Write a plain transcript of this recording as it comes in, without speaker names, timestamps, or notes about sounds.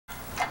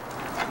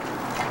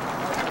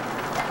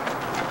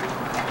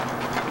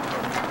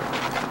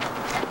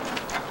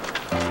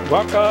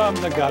Welcome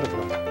to Got It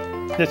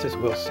Brother. This is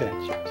Will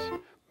Sanchez.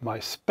 My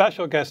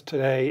special guest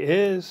today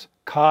is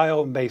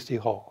Kyle Macy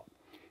Hall.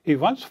 He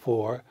runs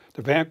for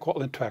the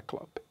Cortlandt Track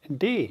Club.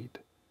 Indeed,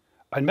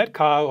 I met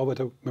Kyle over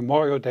the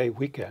Memorial Day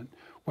weekend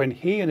when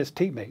he and his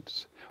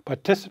teammates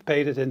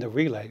participated in the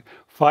relay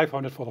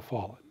 500 for the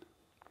Fallen.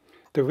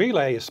 The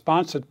relay is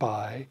sponsored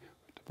by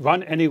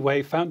Run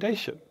Anyway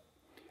Foundation.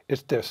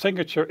 It's their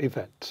signature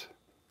event.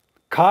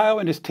 Kyle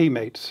and his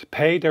teammates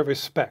paid their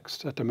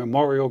respects at the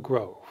Memorial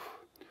Grove,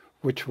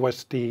 which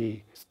was the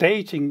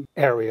staging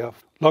area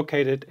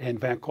located in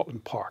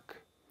Cortlandt Park.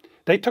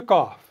 They took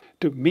off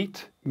to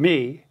meet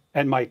me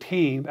and my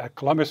team at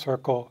Columbus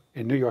Circle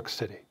in New York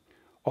City.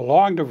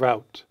 Along the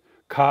route,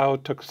 Kyle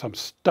took some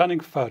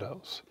stunning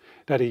photos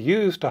that he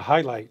used to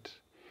highlight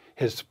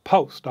his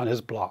post on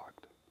his blog.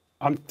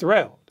 I'm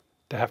thrilled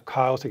to have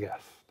Kyle as a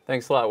guest.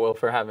 Thanks a lot, Will,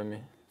 for having me.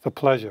 It's a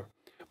pleasure.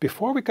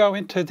 Before we go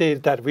into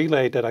that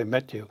relay that I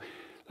met you,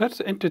 let's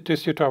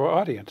introduce you to our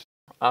audience.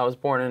 I was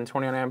born in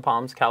 29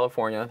 Palms,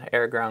 California,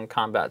 Air Ground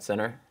Combat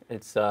Center.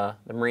 It's the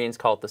Marines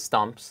call it the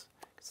Stumps.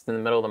 It's in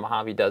the middle of the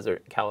Mojave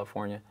Desert,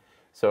 California.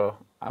 So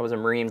I was a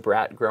Marine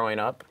brat growing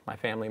up. My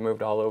family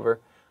moved all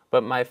over.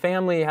 But my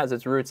family has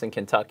its roots in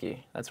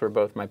Kentucky. That's where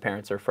both my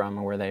parents are from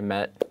and where they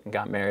met and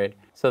got married.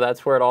 So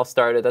that's where it all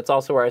started. That's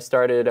also where I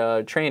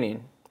started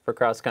training for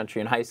cross country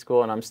in high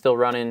school, and I'm still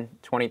running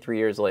 23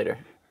 years later.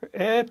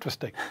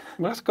 Interesting.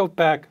 Let's go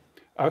back.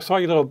 I saw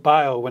your little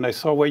bio when I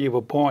saw where you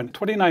were born.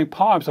 29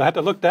 Palms, I had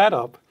to look that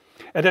up.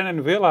 And then I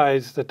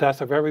realized that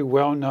that's a very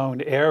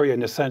well-known area in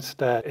the sense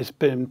that it's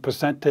been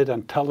presented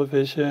on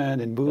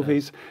television and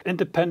movies. Yeah.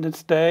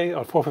 Independence Day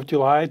or 4th of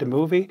July, the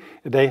movie,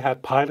 they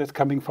had pilots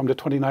coming from the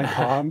 29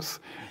 Palms.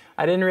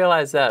 I didn't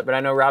realize that, but I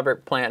know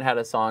Robert Plant had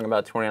a song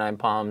about 29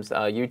 Palms.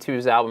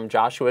 U2's album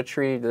Joshua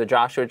Tree, the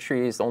Joshua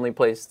Tree is the only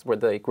place where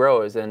they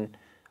grow is in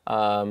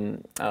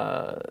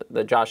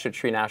the Joshua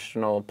Tree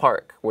National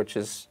Park, which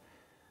is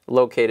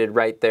located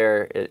right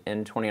there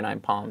in 29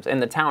 Palms, in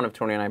the town of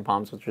 29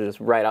 Palms, which was just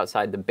right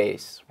outside the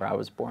base where I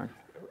was born.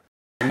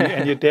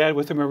 And your dad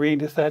was a Marine,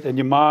 is that? And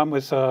your mom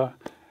was a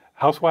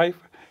housewife?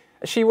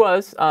 She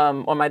was.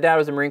 Well, my dad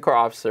was a Marine Corps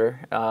officer,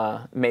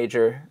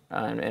 major,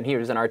 and he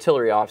was an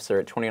artillery officer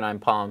at 29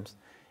 Palms.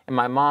 And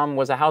my mom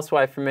was a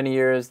housewife for many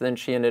years. Then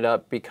she ended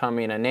up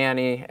becoming a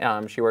nanny.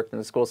 She worked in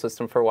the school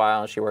system for a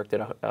while. She worked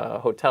at a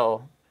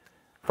hotel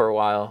for a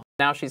while.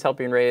 Now she's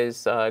helping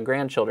raise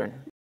grandchildren.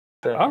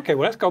 Okay,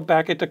 well, let's go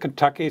back into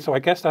Kentucky. So I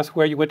guess that's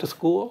where you went to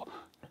school?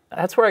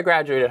 That's where I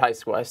graduated high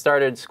school. I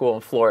started school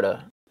in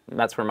Florida.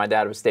 That's where my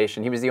dad was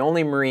stationed. He was the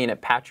only Marine at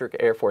Patrick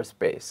Air Force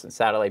Base in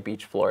Satellite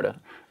Beach,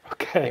 Florida.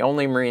 Okay. The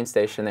only Marine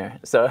station there.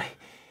 So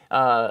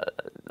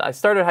I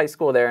started high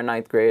school there in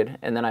 9th grade,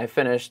 and then I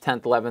finished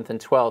 10th, 11th, and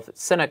 12th at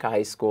Seneca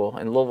High School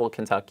in Louisville,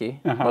 Kentucky.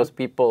 Most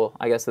people,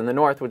 I guess in the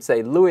north, would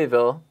say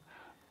Louisville.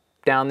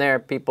 Down there,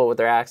 people with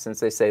their accents,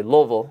 they say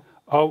Louisville.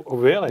 Oh,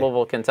 really?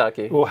 Louisville,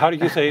 Kentucky. Well, how do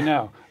you say it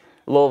now?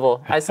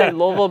 Louisville. I say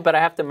Louisville, but I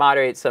have to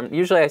moderate some.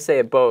 Usually I say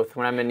it both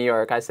when I'm in New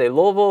York. I say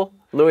Louisville,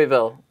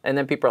 Louisville, and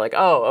then people are like,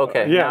 oh,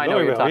 okay, yeah, now I know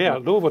what you're talking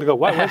about. Louisville, to go,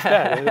 what's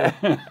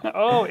that?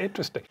 Oh,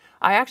 interesting.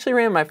 I actually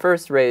ran my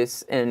first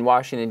race in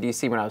Washington,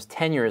 D.C. when I was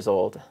 10 years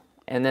old.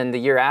 And then the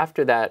year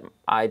after that,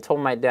 I told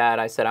my dad,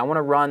 I said, I want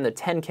to run the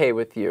 10K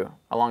with you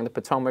along the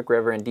Potomac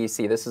River in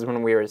D.C. This is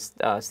when we were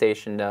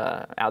stationed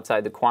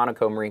outside the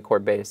Quantico Marine Corps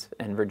Base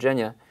in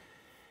Virginia.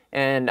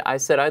 And I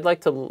said, I'd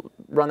like to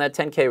run that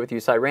 10K with you.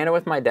 So I ran it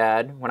with my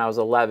dad when I was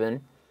 11.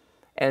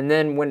 And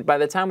then by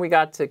the time we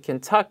got to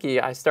Kentucky,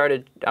 I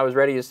was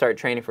ready to start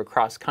training for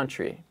cross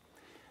country.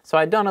 So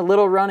I'd done a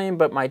little running,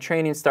 but my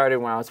training started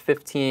when I was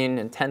 15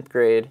 in 10th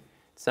grade,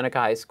 Seneca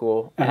High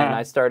School. And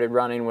I started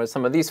running with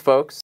some of these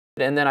folks.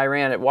 And then I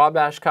ran at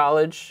Wabash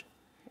College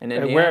in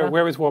Indiana.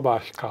 Where is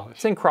Wabash College?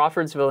 It's in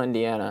Crawfordsville,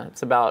 Indiana.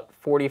 It's about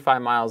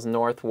 45 miles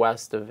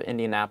northwest of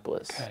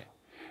Indianapolis. Okay.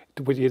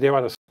 Were you there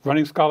on a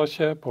running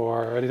scholarship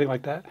or anything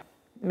like that?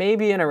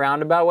 Maybe in a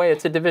roundabout way.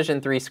 It's a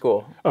Division III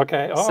school.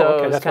 Okay. Oh, so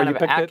okay. It's kind of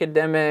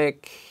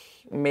academic,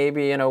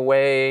 maybe in a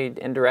way,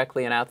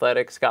 indirectly an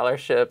athletic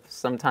scholarship,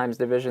 sometimes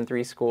Division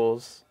III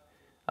schools.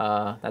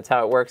 That's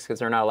how it works because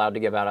they're not allowed to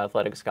give out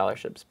athletic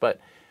scholarships.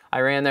 But I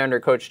ran there under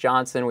Coach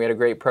Johnson. We had a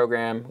great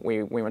program.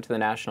 We went to the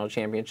national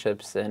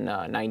championships in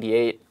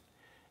 '98.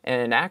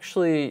 And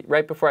actually,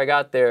 right before I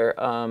got there,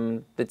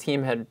 the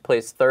team had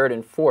placed 3rd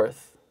and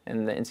 4th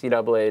in the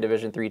NCAA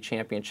Division III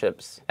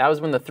championships. That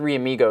was when the Three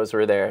Amigos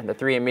were there. The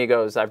Three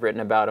Amigos I've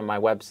written about on my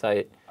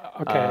website.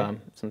 Okay.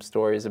 Some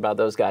stories about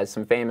those guys,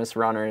 some famous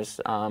runners,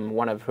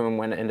 one of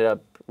whom ended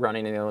up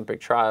running in the Olympic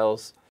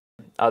trials.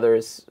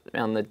 Others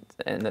in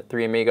the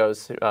Three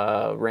Amigos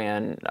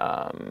ran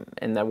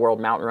in the World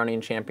Mountain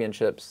Running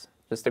Championships.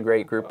 Just a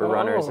great group of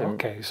runners.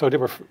 Okay, so they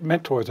were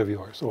mentors of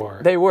yours, or?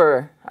 They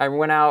were. I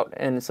went out,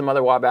 and some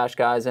other Wabash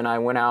guys, and I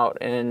went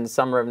out in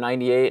summer of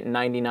 '98 and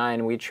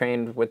 '99. We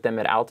trained with them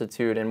at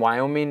altitude in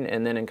Wyoming,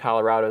 and then in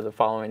Colorado the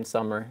following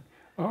summer.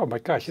 Oh my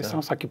gosh, it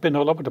sounds like you've been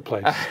all over the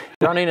place.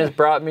 Running has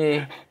brought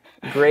me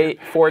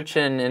great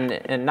fortune,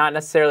 and not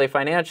necessarily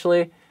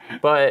financially,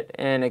 but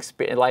in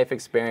life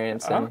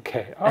experience. And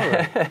Okay, all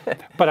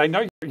right. But I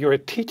know you're a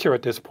teacher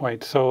at this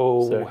point,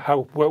 so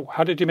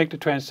how did you make the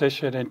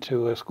transition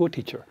into a school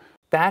teacher?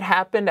 That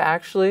happened,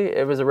 actually.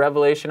 It was a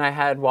revelation I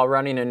had while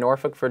running in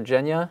Norfolk,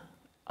 Virginia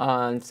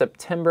on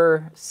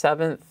September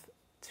 7th,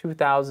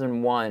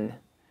 2001.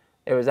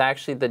 It was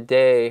actually the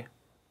day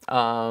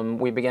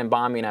we began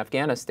bombing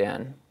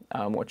Afghanistan,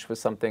 which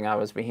was something I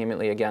was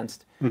vehemently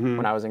against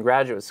when I was in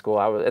graduate school.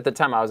 At the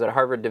time, I was at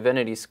Harvard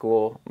Divinity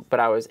School, but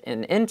I was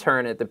an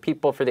intern at the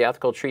People for the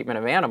Ethical Treatment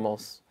of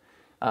Animals,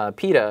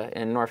 PETA,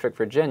 in Norfolk,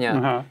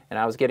 Virginia, and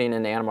I was getting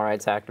into animal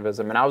rights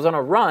activism. And I was on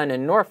a run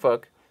in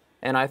Norfolk,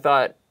 and I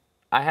thought,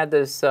 I had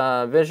this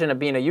vision of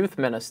being a youth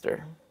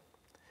minister.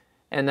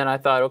 And then I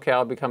thought, okay,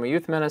 I'll become a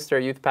youth minister,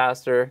 youth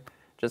pastor,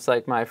 just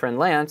like my friend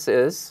Lance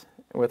is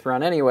with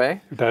Run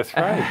Anyway. That's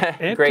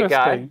right.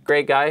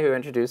 Great guy who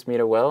introduced me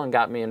to Will and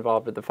got me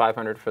involved with the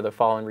 500 for the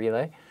Fallen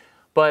Relay.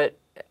 But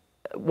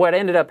what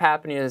ended up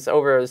happening is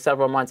over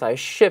several months, I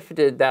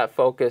shifted that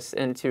focus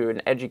into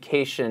an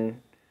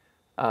education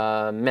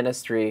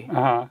ministry,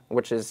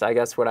 which is, I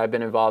guess, what I've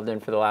been involved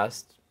in for the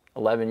last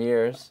 11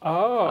 years.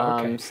 Oh,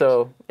 okay.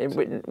 So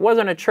it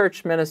wasn't a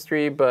church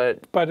ministry, but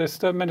it's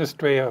the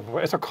ministry of,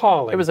 it's a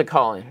calling. It was a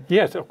calling.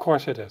 Yes, of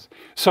course it is.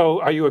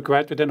 So are you a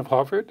graduate of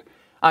Harvard?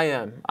 I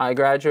am. I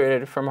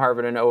graduated from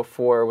Harvard in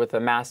 2004 with a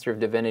Master of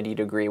Divinity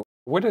degree.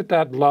 Where did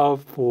that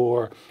love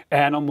for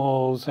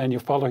animals and your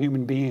fellow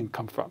human being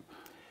come from?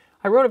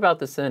 I wrote about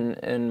this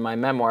in my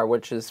memoir,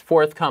 which is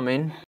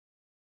forthcoming,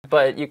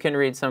 but you can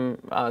read some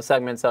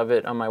segments of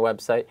it on my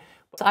website.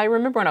 I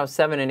remember when I was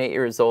 7 and 8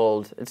 years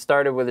old, it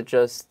started with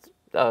just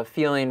a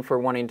feeling for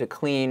wanting to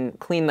clean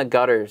the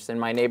gutters in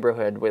my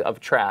neighborhood of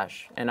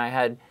trash. And I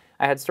had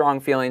strong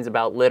feelings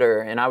about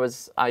litter, and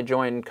I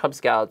joined Cub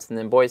Scouts and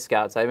then Boy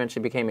Scouts. I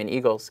eventually became an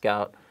Eagle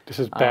Scout. This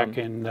is back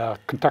in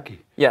Kentucky.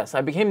 Yes, I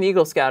became the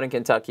Eagle Scout in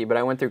Kentucky, but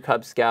I went through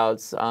Cub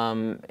Scouts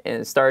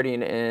and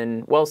starting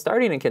in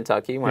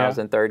Kentucky when I was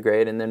in 3rd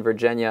grade, and then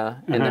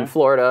Virginia, and then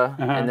Florida,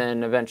 and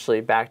then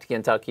eventually back to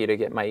Kentucky to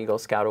get my Eagle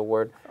Scout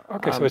award.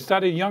 Okay, so it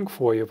started young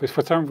for you, but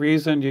for some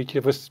reason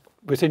it was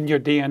in your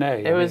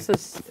DNA. It was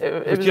this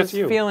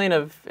feeling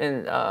of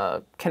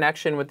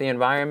connection with the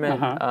environment.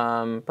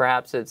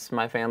 Perhaps it's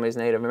my family's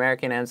Native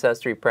American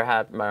ancestry,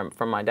 perhaps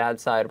from my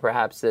dad's side,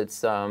 perhaps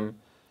it's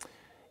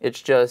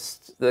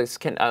just this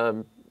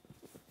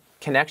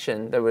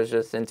connection that was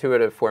just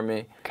intuitive for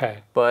me.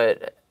 Okay.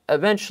 But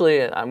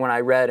eventually, when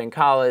I read in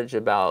college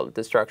about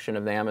destruction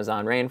of the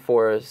Amazon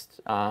rainforest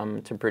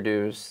to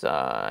produce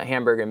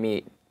hamburger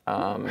meat,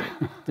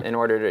 in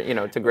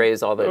order to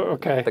graze all the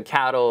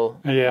cattle,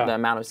 the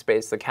amount of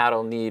space the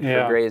cattle need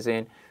for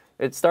grazing.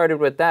 It started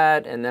with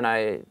that, and then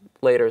I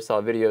later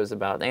saw videos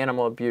about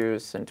animal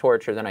abuse and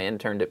torture. Then I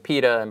interned at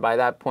PETA, and by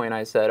that point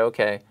I said,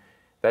 okay,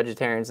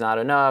 vegetarian's not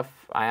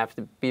enough, I have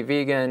to be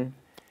vegan.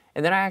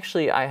 And then I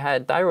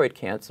had thyroid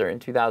cancer in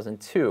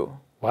 2002.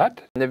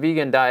 What? The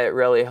vegan diet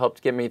really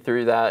helped get me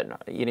through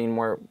that, eating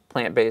more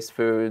plant-based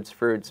foods,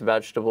 fruits,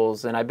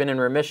 vegetables, and I've been in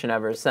remission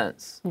ever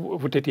since.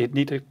 Did you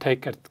need to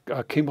take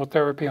a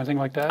chemotherapy or anything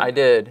like that? I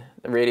did,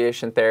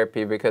 radiation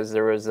therapy, because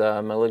there was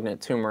a malignant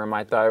tumor in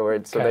my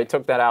thyroid. So they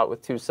took that out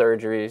with 2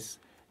 surgeries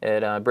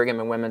at Brigham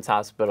and Women's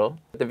Hospital.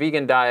 The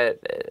vegan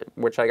diet,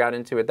 which I got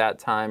into at that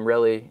time,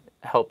 really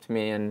helped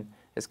me and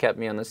has kept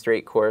me on the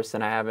straight course,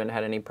 and I haven't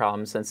had any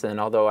problems since then,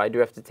 although I do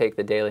have to take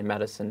the daily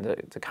medicine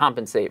to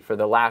compensate for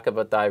the lack of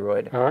a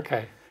thyroid.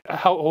 Okay.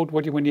 How old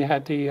were you when you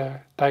had the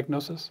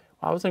diagnosis?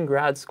 I was in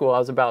grad school. I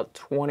was about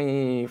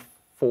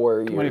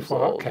 24 years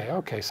old.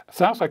 Okay.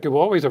 Sounds like you were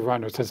always a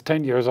runner since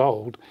 10 years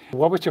old.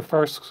 What was your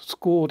first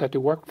school that you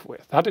worked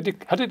with? How did you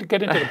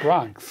get into the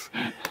Bronx?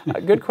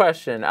 Good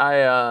question.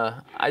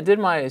 I did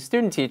my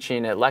student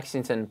teaching at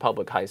Lexington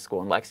Public High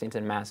School in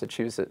Lexington,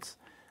 Massachusetts.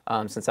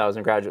 Since I was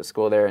in graduate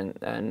school there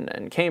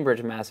in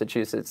Cambridge,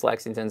 Massachusetts.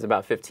 Lexington's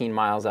about 15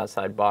 miles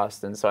outside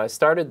Boston. So I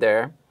started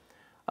there,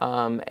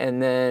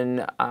 and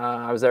then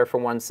I was there for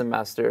 1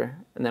 semester,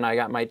 and then I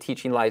got my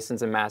teaching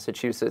license in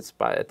Massachusetts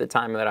at the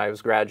time that I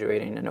was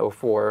graduating in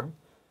 2004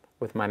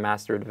 with my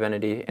Master of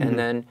Divinity. And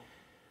then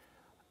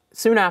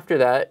soon after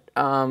that,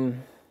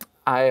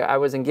 I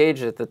was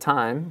engaged at the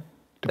time.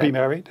 To be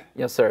married?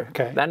 Yes, sir.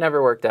 Okay. That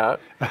never worked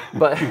out,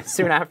 but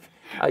soon after.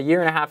 A year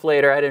and a half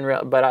later,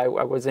 I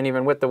wasn't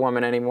even with the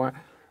woman anymore.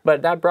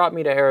 But that brought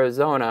me to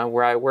Arizona,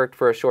 where I worked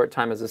for a short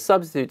time as a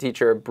substitute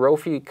teacher at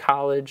Brophy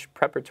College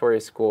Preparatory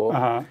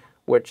School,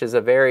 which is a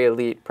very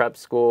elite prep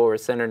school where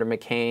Senator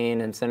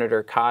McCain and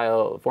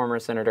former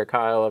Senator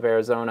Kyle of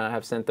Arizona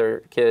have sent their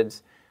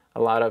kids.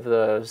 A lot of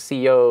the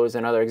CEOs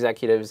and other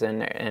executives in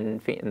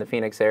the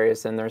Phoenix area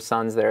send their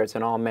sons there. It's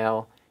an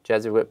all-male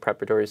Jesuit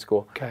preparatory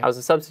school. Okay. I was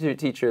a substitute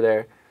teacher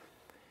there.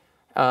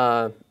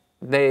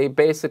 They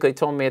basically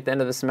told me at the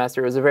end of the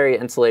semester, it was a very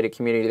insulated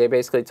community, they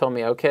basically told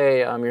me, okay,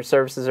 your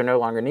services are no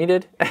longer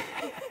needed.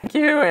 Thank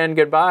you and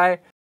goodbye.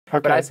 Okay.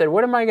 But I said,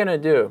 what am I going to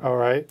do? All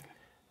right.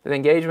 The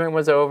engagement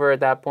was over at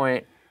that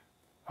point.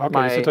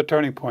 Okay, this is a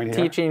turning point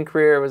here. Teaching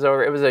career was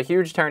over. It was a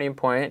huge turning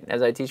point,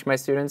 as I teach my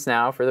students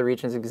now for the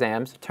Regents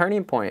exams.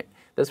 Turning point.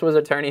 this was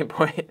a turning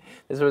point.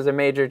 This was a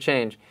major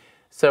change.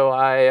 So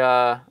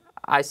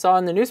I saw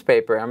in the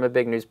newspaper, I'm a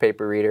big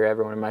newspaper reader,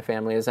 everyone in my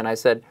family is, and I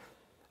said,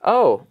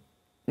 oh,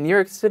 New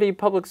York City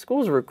Public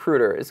Schools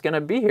recruiter is going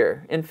to be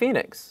here in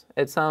Phoenix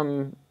at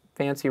some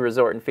fancy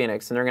resort in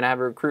Phoenix, and they're going to have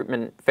a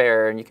recruitment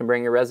fair, and you can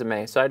bring your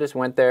resume. So I just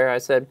went there. I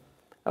said,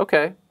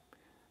 okay,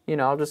 you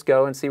know, I'll just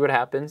go and see what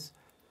happens.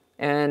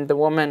 And the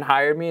woman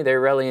hired me.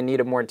 They're really in need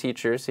of more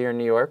teachers here in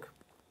New York.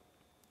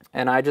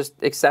 And I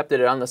just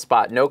accepted it on the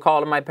spot. No call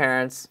to my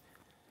parents.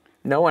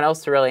 No one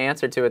else to really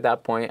answer to at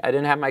that point. I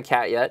didn't have my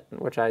cat yet,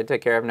 which I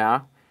take care of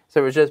now.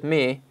 So it was just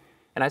me.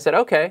 And I said,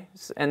 okay.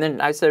 And then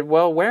I said,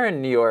 well, where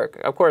in New York?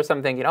 Of course,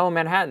 I'm thinking, oh,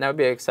 Manhattan, that would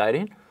be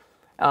exciting.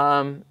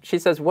 She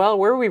says, well,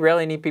 where we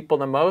really need people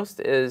the most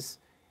is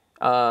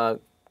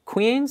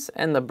Queens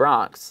and the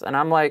Bronx. And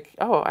I'm like,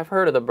 oh, I've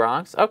heard of the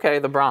Bronx. Okay,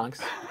 the Bronx.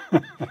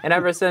 And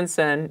ever since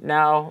then,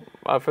 now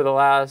for the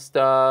last,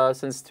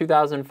 since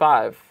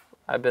 2005,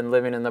 I've been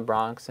living in the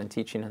Bronx and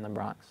teaching in the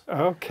Bronx.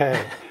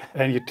 Okay.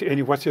 And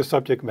what's your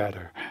subject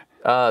matter?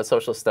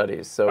 Social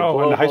studies. So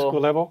on the high school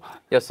level?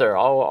 Yes, sir.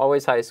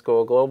 Always high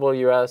school. Global,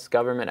 U.S.,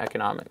 government,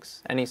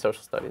 economics. Any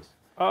social studies.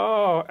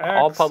 Oh, excellent.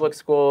 All public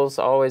schools,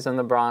 always in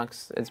the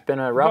Bronx. It's been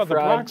a rough ride.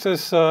 Well, the Bronx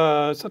is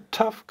it's a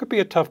tough, could be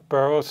a tough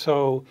borough.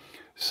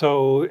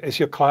 So is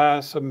your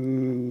class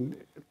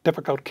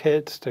difficult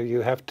kids that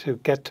you have to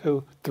get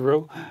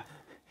through?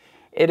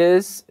 It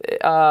is.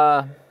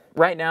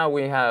 Right now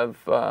we have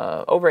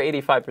over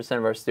 85%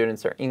 of our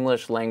students are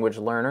English language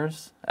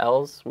learners,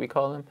 ELs we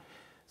call them.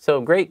 So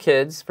great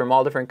kids from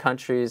all different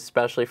countries,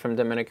 especially from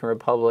Dominican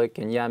Republic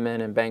and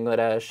Yemen and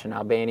Bangladesh and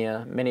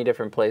Albania, many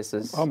different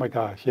places. Oh my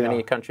gosh, yeah.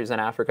 Many countries in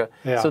Africa.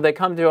 Yeah. So they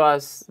come to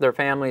us, their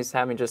families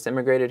having just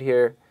immigrated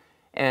here,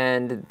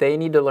 and they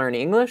need to learn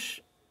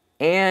English,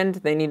 and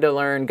they need to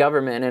learn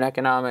government and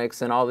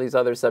economics and all these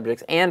other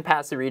subjects, and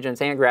pass the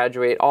Regents and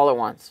graduate all at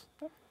once.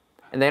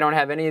 And they don't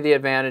have any of the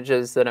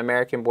advantages that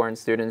American-born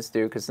students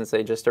do because since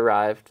they just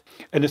arrived.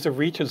 And it's a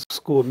Regents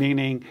school,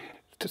 meaning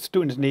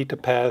students need to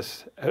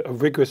pass a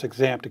rigorous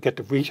exam to get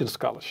the Regents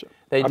scholarship.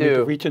 They do. I mean,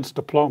 the Regents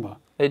diploma.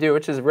 They do,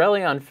 which is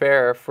really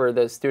unfair for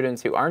the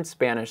students who aren't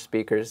Spanish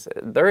speakers.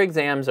 Their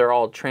exams are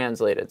all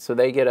translated. So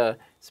they get a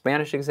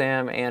Spanish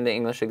exam and an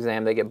English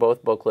exam. They get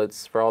both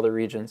booklets for all the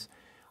regions.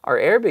 Our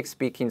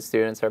Arabic-speaking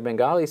students, our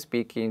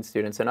Bengali-speaking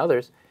students, and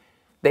others,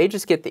 they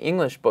just get the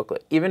English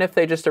booklet, even if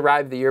they just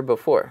arrived the year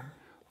before.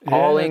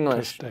 All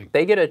English.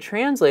 They get a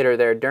translator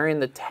there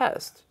during the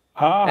test,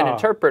 an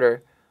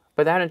interpreter,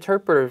 but that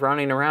interpreter is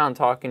running around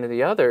talking to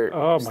the other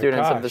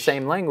students of the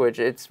same language.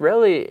 It's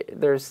really,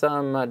 there's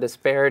some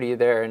disparity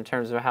there in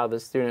terms of how the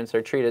students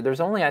are treated. There's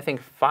only, I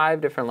think,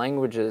 5 different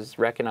languages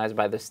recognized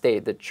by the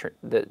state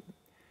that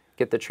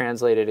get the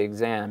translated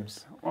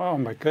exams. Oh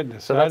my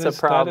goodness. So that's a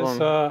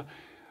problem.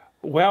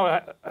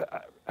 Well,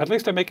 at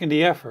least they're making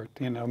the effort.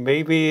 You know,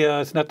 maybe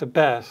it's not the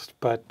best,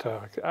 but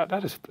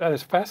that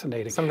is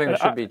fascinating. Something that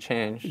should be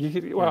changed.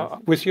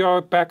 With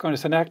your background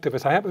as an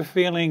activist, I have a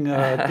feeling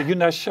that you're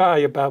not shy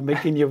about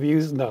making your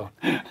views known,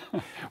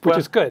 which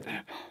is good.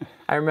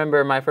 I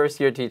remember my first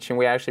year teaching,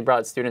 we actually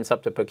brought students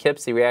up to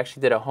Poughkeepsie. We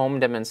actually did a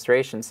home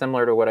demonstration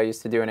similar to what I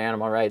used to do in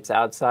animal rights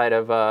outside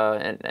of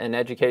an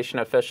education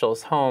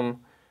official's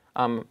home.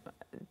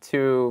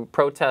 To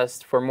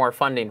protest for more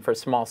funding for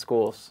small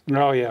schools.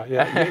 Oh, yeah.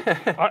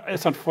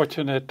 It's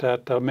unfortunate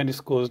that many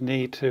schools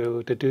need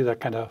to do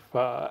that kind of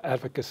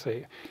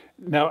advocacy.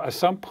 Now, at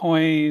some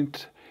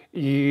point,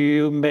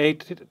 you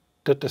made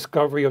the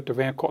discovery of the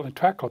Van Cortlandt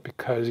Track Club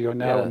because you're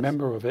now a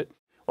member of it.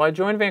 Well, I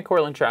joined Van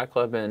Cortlandt Track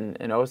Club in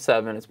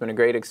 2007. It's been a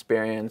great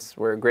experience.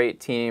 We're a great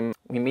team.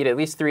 We meet at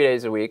least 3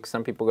 days a week.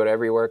 Some people go to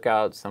every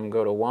workout. Some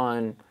go to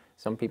one.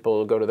 Some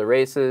people go to the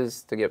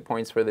races to get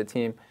points for the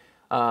team.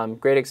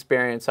 Great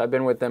experience. I've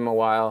been with them a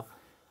while.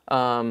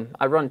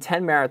 I've run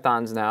 10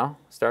 marathons now,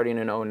 starting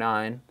in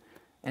 2009,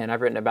 and I've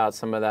written about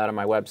some of that on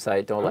my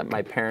website, Don't Let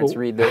My Parents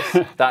Read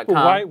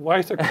This.com. Why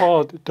is it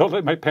called Don't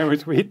Let My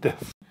Parents Read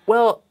This?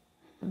 Well,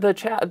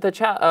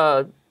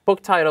 the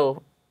book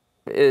title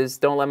is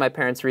Don't Let My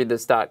Parents Read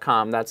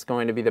This.com. That's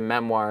going to be the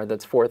memoir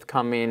that's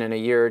forthcoming in a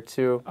year or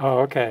two. Oh,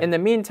 okay. In the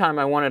meantime,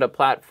 I wanted a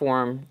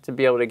platform to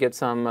be able to get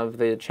some of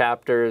the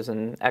chapters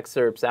and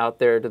excerpts out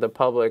there to the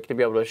public, to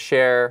be able to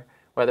share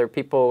whether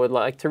people would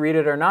like to read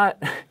it or not.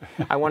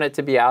 I want it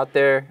to be out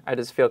there. I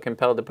just feel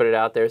compelled to put it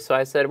out there. So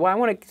I said, well, I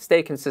want to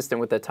stay consistent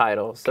with the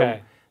title.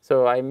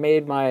 So I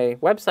made my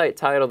website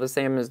title the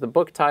same as the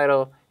book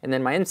title, and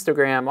then my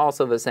Instagram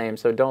also the same.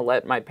 So Don't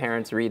Let My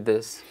Parents Read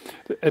This.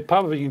 It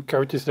probably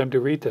encourages them to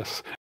read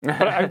this.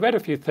 But I read a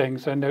few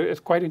things, and it's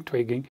quite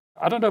intriguing.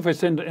 I don't know if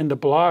it's in the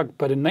blog,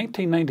 but in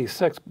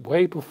 1996,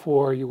 way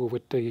before you were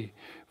with the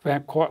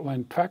Van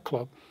Cortlandt Track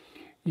Club,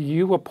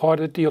 you were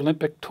part of the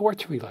Olympic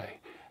torch relay.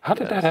 How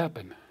did that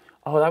happen?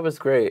 Oh, that was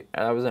great.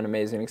 That was an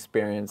amazing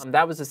experience.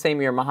 That was the same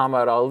year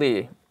Muhammad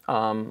Ali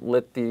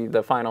lit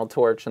the final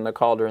torch in the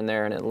cauldron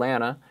there in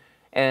Atlanta.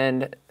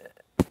 And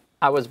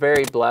I was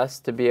very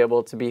blessed to be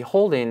able to be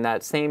holding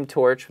that same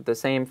torch with the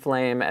same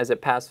flame as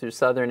it passed through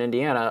southern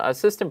Indiana.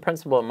 Assistant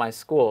principal at my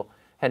school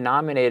had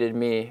nominated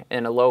me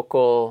in a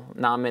local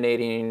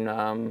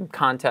nominating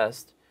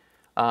contest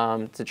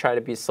to try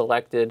to be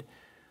selected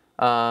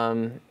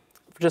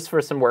just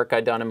for some work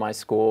I'd done in my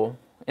school.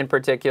 In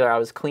particular, I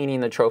was cleaning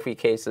the trophy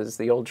cases,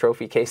 the old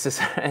trophy cases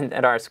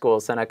at our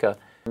school, Seneca.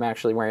 I'm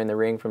actually wearing the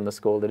ring from the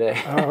school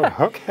today.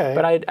 Oh, okay.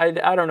 But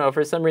I don't know,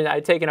 for some reason,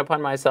 I'd taken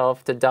upon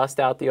myself to dust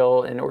out the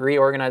old and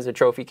reorganize the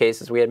trophy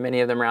cases. We had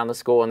many of them around the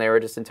school, and they were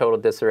just in total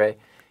disarray.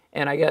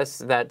 And I guess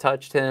that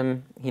touched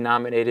him. He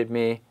nominated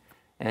me,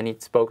 and he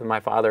spoke with my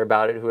father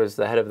about it, who was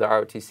the head of the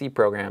ROTC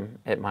program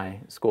at my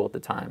school at the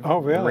time. Oh,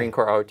 really? The Marine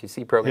Corps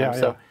ROTC program. Yeah,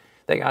 so yeah.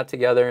 they got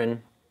together,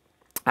 and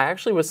I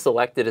actually was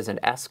selected as an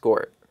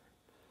escort.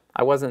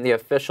 I wasn't the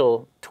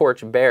official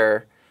torch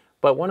bearer,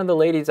 but one of the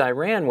ladies I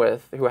ran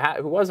with, who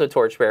was a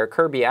torch bearer,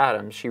 Kirby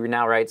Adams, she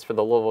now writes for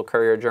the Louisville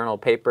Courier-Journal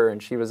paper,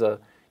 and she was a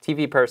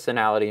TV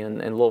personality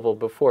in Louisville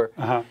before.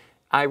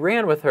 I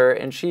ran with her,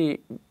 and she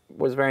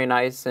was very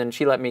nice, and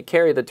she let me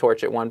carry the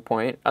torch at one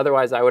point.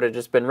 Otherwise, I would have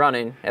just been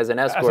running as an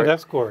escort. As an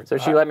escort. So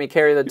she let me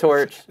carry the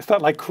torch. It's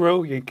not like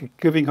crew, you're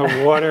giving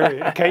her water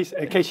in case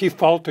she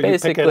falters, you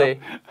pick it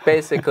up.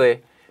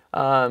 Basically.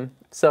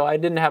 So I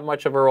didn't have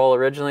much of a role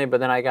originally,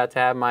 but then I got to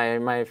have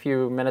my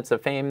few minutes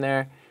of fame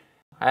there.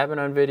 I have it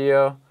on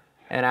video,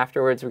 and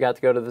afterwards we got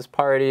to go to this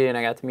party, and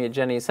I got to meet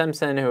Jenny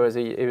Simpson, who was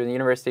a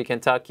University of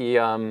Kentucky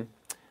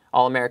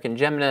All-American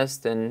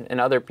gymnast,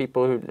 and other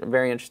people,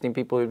 very interesting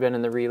people who'd been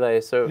in the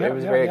relay. So it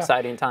was a very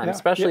exciting time,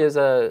 especially as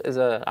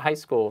a high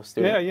school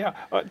student.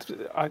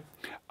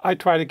 I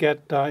tried to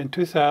get in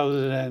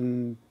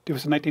 2000, it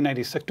was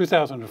 1996,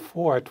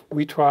 2004,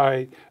 we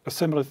tried a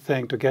similar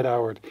thing to get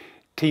our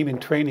team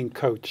and training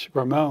coach,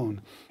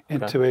 Ramon,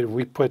 into it.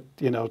 We put,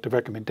 the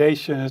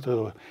recommendations,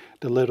 the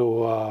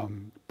little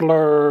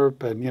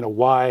blurb, and,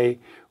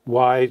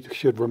 why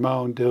should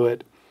Ramon do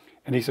it?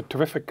 And he's a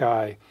terrific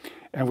guy.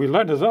 And we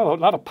learned there's a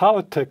lot of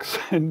politics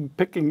in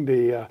picking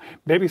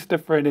maybe it's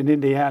different in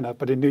Indiana,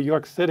 but in New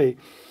York City,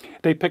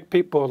 they pick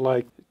people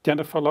like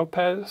Jennifer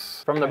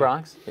Lopez. From the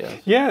Bronx? Yeah.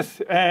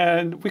 Yes,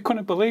 and we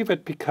couldn't believe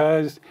it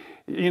because,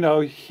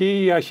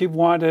 she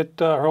wanted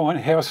her own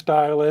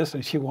hairstylist,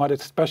 and she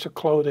wanted special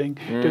clothing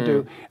to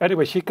do.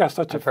 Anyway, she got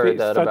such a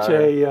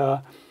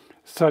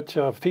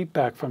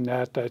feedback from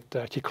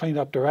that she cleaned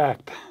up their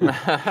act.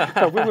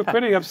 So we were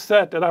pretty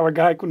upset that our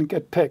guy couldn't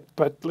get picked,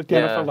 but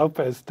Jennifer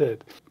Lopez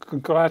did.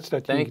 Congrats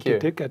that you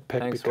did get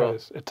picked. Thanks,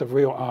 because it's a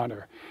real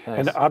honor. Thanks.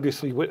 And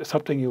obviously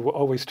something you will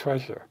always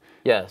treasure.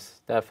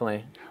 Yes,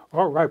 definitely.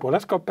 All right, well,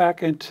 let's go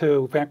back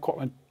into Van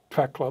Cortlandt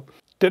Track Club.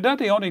 They're not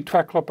the only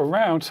track club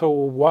around, so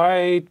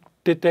why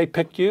did they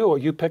pick you or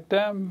you picked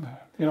them?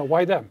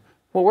 Why them?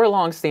 Well, we're a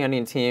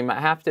long-standing team. I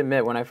have to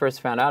admit, when I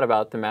first found out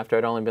about them after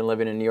I'd only been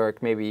living in New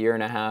York maybe a year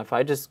and a half,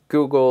 I just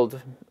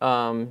Googled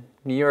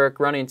New York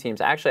running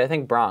teams. Actually, I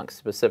think Bronx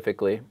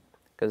specifically,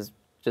 because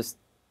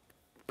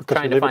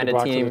trying to find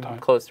a team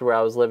close to where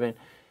I was living.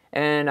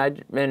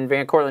 And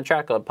Van Cortlandt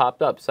Track Club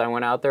popped up, so I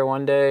went out there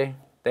one day.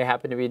 They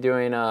happened to be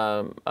doing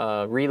a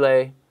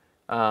relay,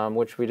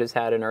 which we just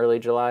had in early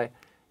July,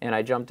 and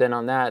I jumped in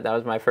on that. That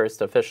was my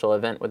first official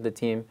event with the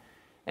team.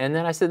 And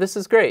then I said, this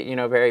is great,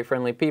 very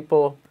friendly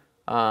people.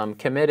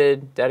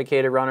 Committed,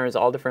 dedicated runners,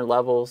 all different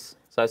levels.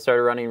 So I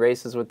started running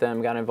races with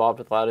them, got involved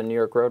with a lot of New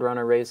York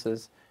Roadrunner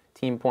races,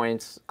 team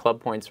points,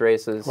 club points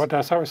races. Well,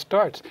 that's how it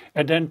starts.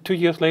 And then 2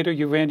 years later,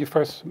 you ran your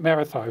first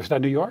marathon. Was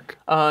that New York?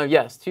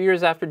 Yes, 2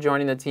 years after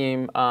joining the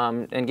team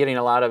and getting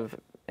a lot of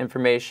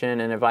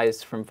information and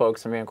advice from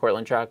folks in Van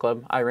Cortlandt Track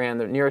Club, I ran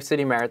the New York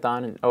City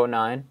Marathon in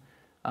 2009,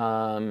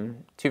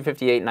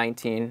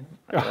 2:58:19.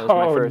 That was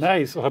my first.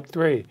 Nice, up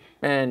 3.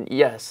 And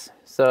yes,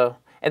 so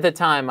at the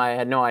time, I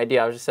had no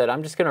idea. I just said,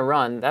 I'm just going to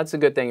run. That's a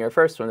good thing, your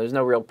first one. There's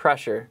no real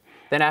pressure.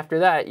 Then after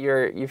that,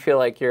 you feel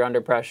like you're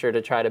under pressure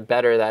to try to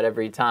better that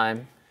every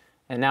time.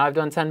 And now I've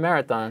done 10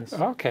 marathons.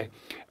 Okay.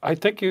 I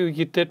think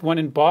you did one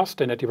in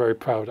Boston that you're very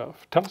proud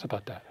of. Tell us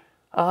about that.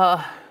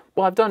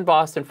 Well, I've done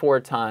Boston 4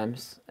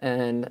 times,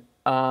 and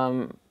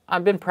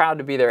I've been proud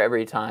to be there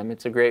every time.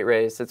 It's a great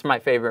race. It's my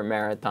favorite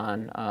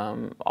marathon.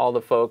 All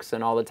the folks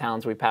and all the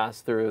towns we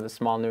pass through, the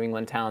small New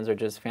England towns, are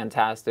just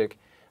fantastic.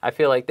 I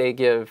feel like they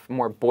give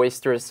more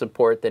boisterous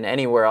support than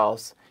anywhere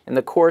else. And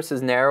the course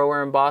is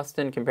narrower in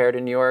Boston compared to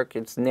New York.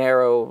 It's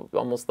narrow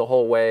almost the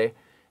whole way,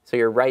 so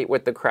you're right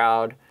with the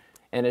crowd.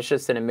 And it's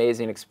just an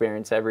amazing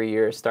experience every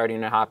year,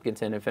 starting at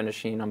Hopkinton and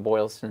finishing on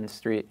Boylston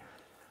Street.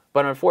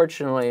 But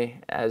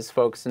unfortunately, as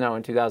folks know,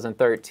 in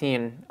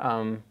 2013,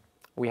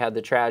 we had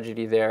the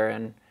tragedy there.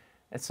 And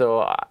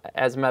so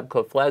as Meb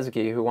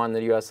Kleflesky, who won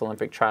the U.S.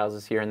 Olympic trials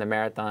this year in the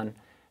marathon,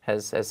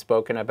 has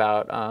spoken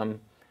about,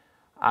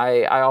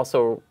 I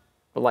also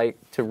like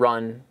to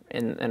run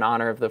in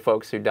honor of the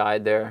folks who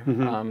died there,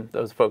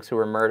 those folks who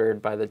were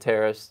murdered by the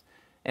terrorists.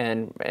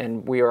 And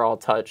we were all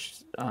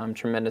touched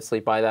tremendously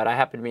by that. I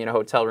happened to be in a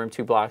hotel room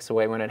 2 blocks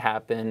away when it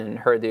happened and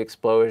heard the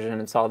explosion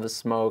and saw the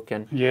smoke.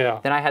 And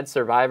then I had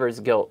survivor's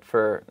guilt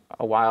for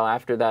a while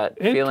after that,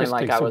 feeling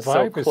like I was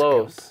so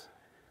close. Guilt.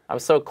 I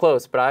was so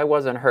close, but I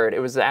wasn't hurt. It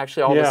was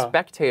actually all the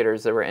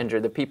spectators that were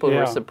injured, the people who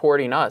were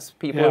supporting us,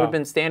 people who had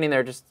been standing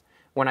there just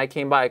when I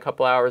came by a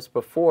couple hours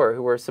before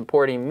who were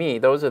supporting me,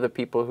 those are the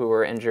people who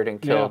were injured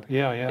and killed.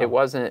 Yeah. It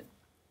wasn't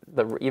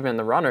even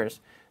the runners.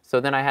 So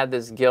then I had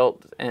this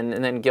guilt and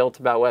then guilt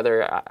about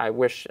whether I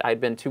wish I'd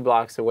been 2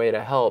 blocks away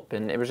to help.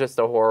 And it was just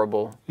a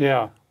horrible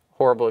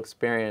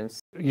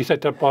experience. You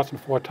said that Boston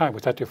 4 times.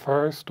 Was that your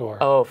first or?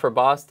 Oh, for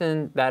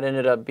Boston, that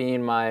ended up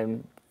being my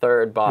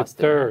third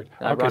Boston. Your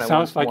third. Okay,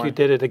 sounds like you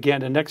did it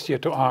again the next year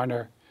to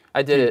honor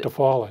the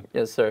fallen.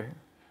 Yes, sir.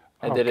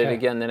 I did it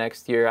again the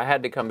next year. I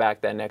had to come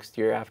back that next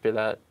year after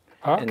that.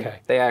 Okay. And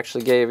they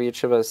actually gave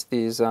each of us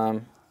these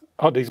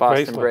these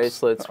Boston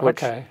bracelets,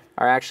 which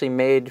are actually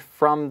made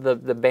from the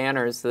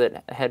banners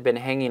that had been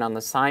hanging on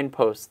the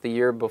signposts the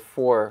year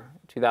before,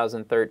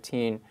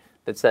 2013,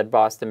 that said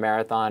Boston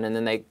Marathon, and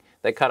then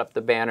they cut up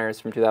the banners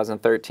from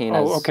 2013.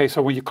 Okay.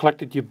 So when you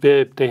collected your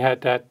bib, they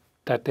had that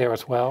there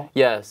as well?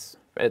 Yes,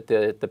 at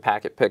the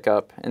packet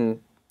pickup,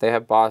 and they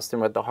have Boston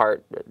with the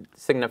heart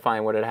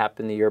signifying what had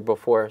happened the year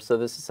before. So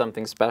this is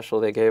something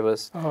special they gave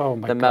us. Oh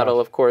my The medal,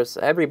 of course,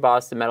 every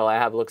Boston medal I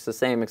have looks the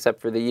same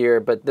except for the year,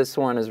 but this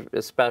one is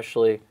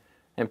especially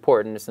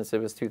important since it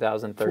was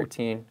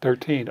 2013.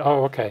 13.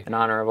 Oh, okay. In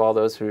honor of all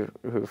those who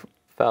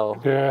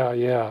fell.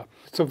 Yeah.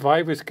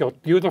 Survivor's guilt.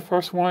 You're the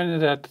first one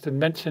that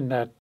mentioned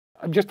that.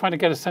 I'm just trying to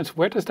get a sense,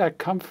 where does that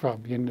come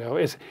from? You know,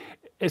 is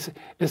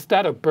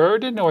that a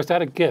burden or is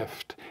that a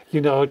gift?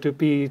 You know, to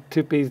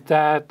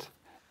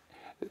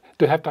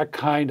have that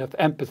kind of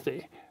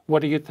empathy.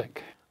 What do you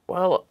think?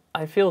 Well,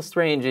 I feel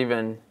strange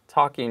even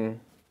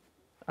talking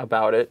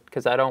about it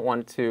because I don't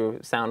want to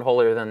sound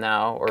holier than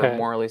thou or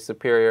morally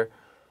superior.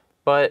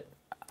 But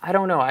I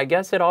don't know. I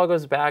guess it all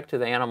goes back to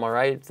the animal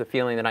rights, the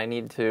feeling that I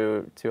need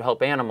to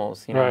help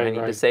animals. You know, I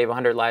need to save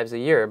 100 lives a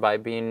year by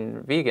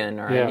being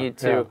vegan, or I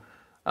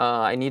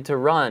need to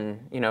run.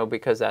 You know,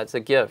 because that's a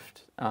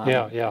gift.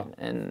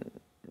 And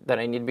that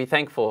I need to be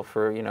thankful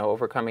for. You know,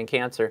 overcoming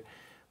cancer.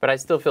 But I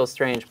still feel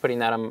strange putting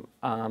that on,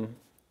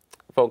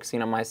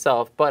 focusing on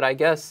myself. But I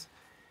guess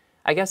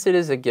it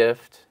is a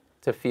gift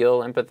to feel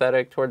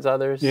empathetic towards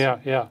others.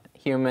 Yeah.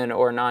 Human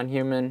or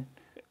non-human.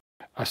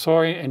 I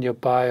saw in your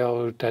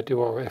bio that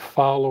you are a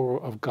follower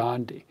of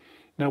Gandhi.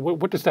 Now,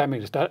 what does that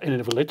mean? Is that in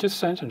a religious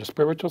sense, in a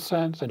spiritual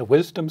sense, in a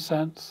wisdom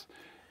sense?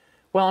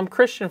 Well, I'm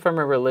Christian from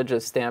a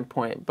religious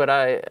standpoint, but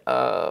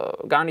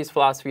Gandhi's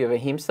philosophy of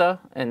ahimsa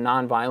and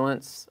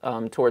nonviolence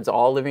towards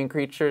all living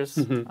creatures.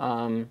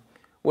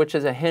 Which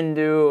is a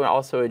Hindu,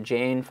 also a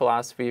Jain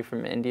philosophy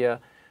from India.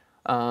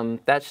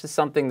 That's just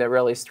something that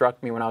really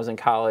struck me when I was in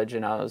college,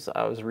 and I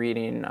was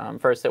reading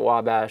first at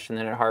Wabash and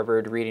then at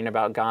Harvard, reading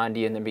about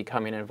Gandhi, and then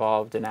becoming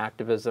involved in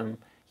activism,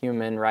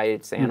 human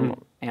rights,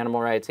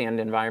 animal rights, and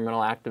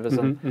environmental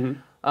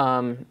activism.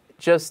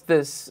 Just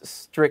this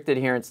strict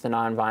adherence to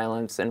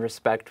nonviolence and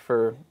respect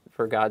for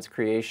God's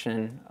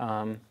creation.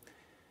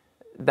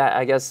 That,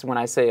 I guess, when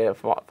I say a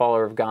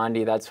follower of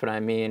Gandhi, that's what I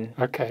mean.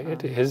 Okay,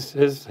 his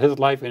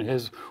life and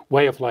his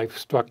way of life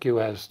struck you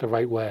as the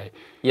right way.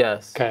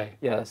 Yes. Okay.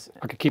 Yes.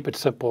 Okay, keep it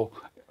simple.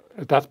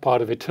 That's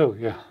part of it too.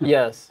 Yeah.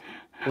 Yes,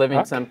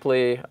 living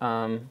simply,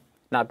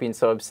 not being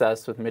so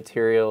obsessed with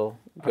material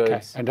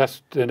goods. Okay, and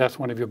that's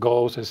one of your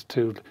goals, is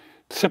to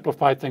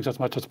simplify things as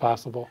much as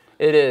possible.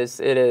 It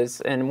is.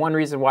 And one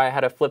reason why I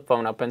had a flip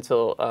phone up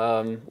until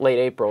late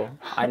April.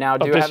 I now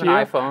do have an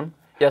iPhone.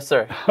 Yes,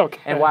 sir. Okay.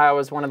 And why I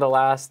was one of the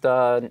last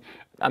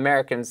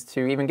Americans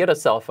to even get a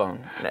cell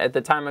phone. At the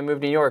time I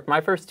moved to New York,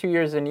 my first 2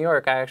 years in New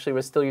York, I actually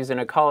was still using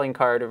a calling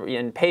card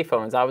in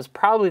payphones. I was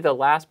probably the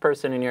last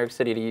person in New York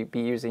City to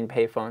be using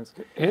payphones.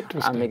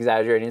 Interesting. I'm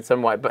exaggerating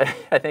somewhat, but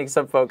I think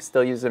some folks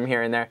still use them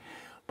here and there.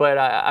 But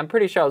I'm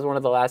pretty sure I was one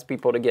of the last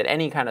people to get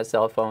any kind of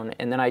cell phone.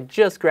 And then I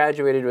just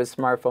graduated with a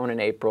smartphone in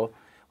April,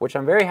 which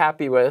I'm very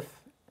happy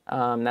with.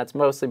 That's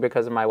mostly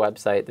because of my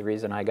website, the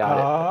reason I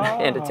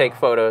got it, and to take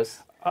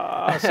photos.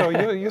 So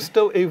you're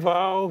still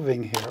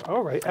evolving here.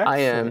 All right, excellent. I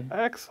am.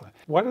 Excellent.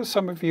 What are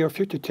some of your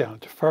future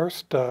challenges?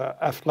 First,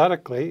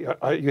 athletically,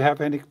 you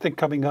have anything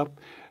coming up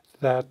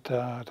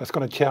that's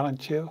going to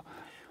challenge you?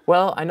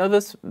 Well, I know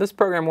this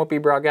program won't be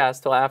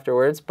broadcast till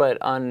afterwards, but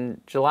on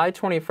July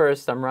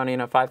 21st, I'm running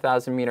a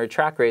 5,000-meter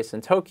track race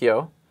in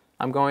Tokyo.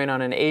 I'm going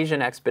on an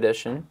Asian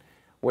expedition,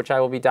 which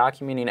I will be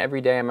documenting every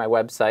day on my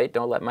website,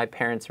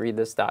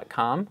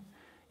 don'tletmyparentsreadthis.com,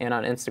 and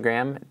on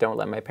Instagram,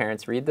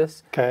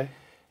 don'tletmyparentsreadthis. Okay.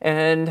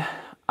 And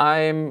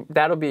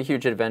that'll be a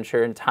huge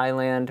adventure in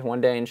Thailand,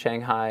 1 day in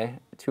Shanghai,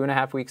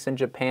 2.5 weeks in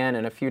Japan,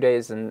 and a few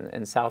days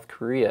in South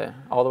Korea,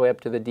 all the way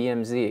up to the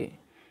DMZ.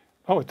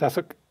 Oh, that's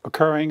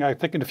occurring, I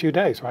think, in a few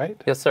days,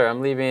 right? Yes, sir.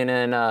 I'm leaving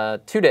in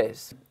 2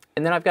 days.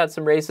 And then I've got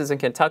some races in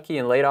Kentucky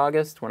in late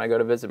August when I go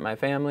to visit my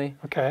family.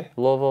 Okay.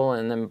 Louisville,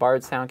 and then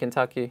Bardstown,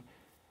 Kentucky,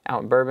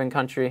 out in Bourbon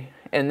Country.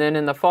 And then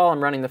in the fall,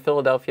 I'm running the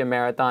Philadelphia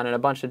Marathon and a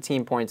bunch of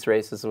team points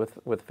races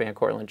with Van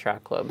Cortlandt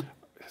Track Club.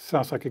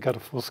 Sounds like you got a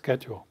full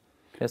schedule.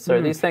 Yes,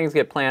 sir. These things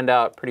get planned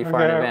out pretty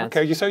far in advance.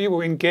 Okay, you said you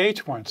were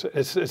engaged once.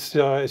 Is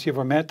your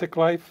romantic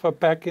life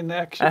back in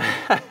action?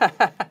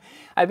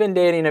 I've been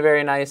dating a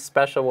very nice,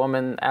 special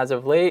woman as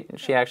of late.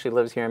 She actually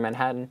lives here in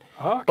Manhattan.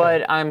 Okay.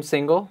 But I'm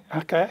single.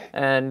 Okay.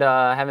 And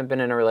I haven't been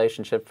in a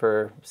relationship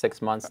for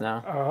 6 months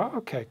now. Oh,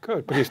 okay,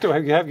 good. But you still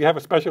have a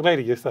special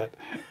lady, you said?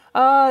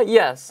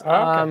 Yes.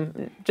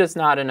 Okay. Just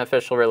not an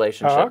official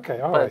relationship. Oh,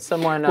 okay, all right. But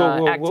someone,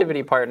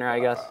 activity partner,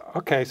 I guess.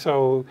 Okay,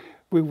 so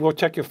we will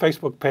check your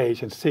Facebook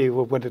page and see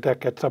when that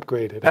gets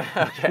upgraded.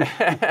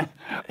 Okay.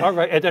 All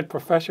right, and then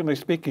professionally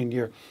speaking,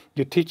 you're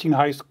teaching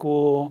high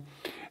school.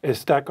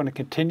 Is that going to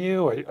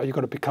continue? Or are you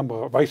going to become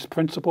a vice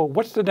principal?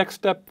 What's the next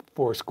step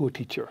for a school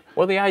teacher?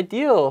 Well, the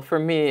ideal for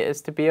me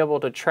is to be able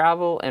to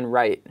travel and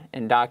write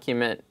and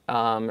document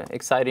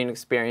exciting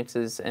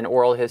experiences and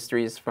oral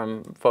histories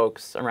from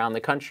folks around the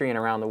country and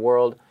around the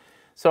world.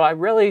 So I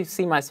really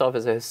see myself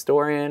as a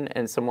historian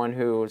and someone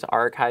who's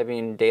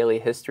archiving daily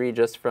history,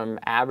 just from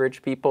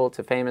average people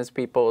to famous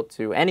people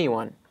to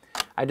anyone.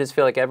 I just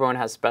feel like everyone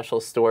has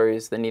special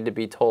stories that need to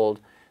be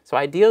told. So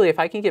ideally, if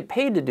I can get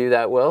paid to do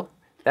that, Will,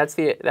 that's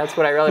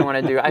what I really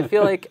want to do. I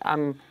feel like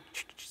I'm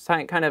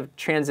kind of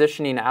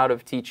transitioning out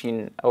of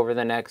teaching over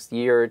the next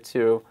year or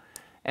two,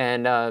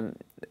 and I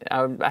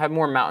have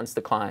more mountains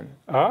to climb.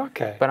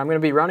 Okay. But I'm going to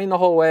be running the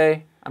whole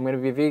way. I'm going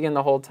to be vegan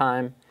the whole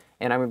time,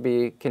 and I'm going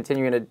to be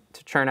continuing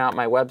to churn out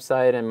my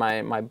website and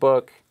my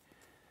book.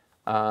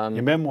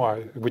 Your memoir,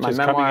 which is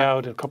coming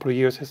out in a couple of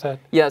years, is that?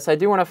 Yes, I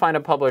do want to find a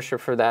publisher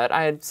for that.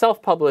 I had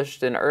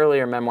self-published an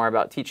earlier memoir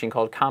about teaching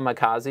called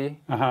Kamikaze,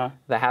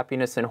 The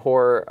Happiness and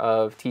Horror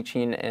of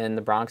Teaching in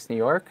the Bronx, New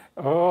York,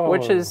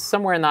 which is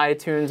somewhere in the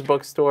iTunes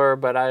bookstore,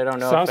 but I don't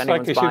know if anyone's buying it. Sounds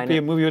like it should be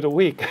a movie of the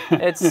week.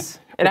 It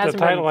has a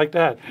title like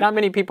that. Not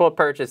many people have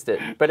purchased it,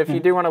 but if you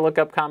do want to look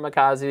up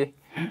Kamikaze,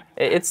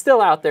 it's still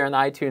out there in the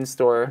iTunes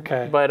store.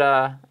 Okay. But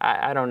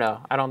I don't know.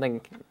 I don't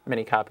think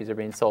many copies are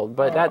being sold.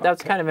 But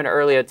that's kind of an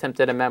early attempt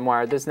at a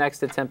memoir. This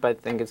next attempt, I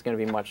think, is going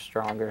to be much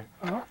stronger.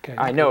 Okay.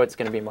 I know it's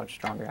going to be much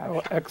stronger, actually.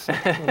 Oh,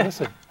 excellent. Well,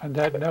 listen, on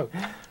that note,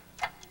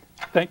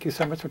 thank you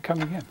so much for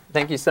coming in.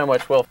 Thank you so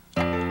much, Will.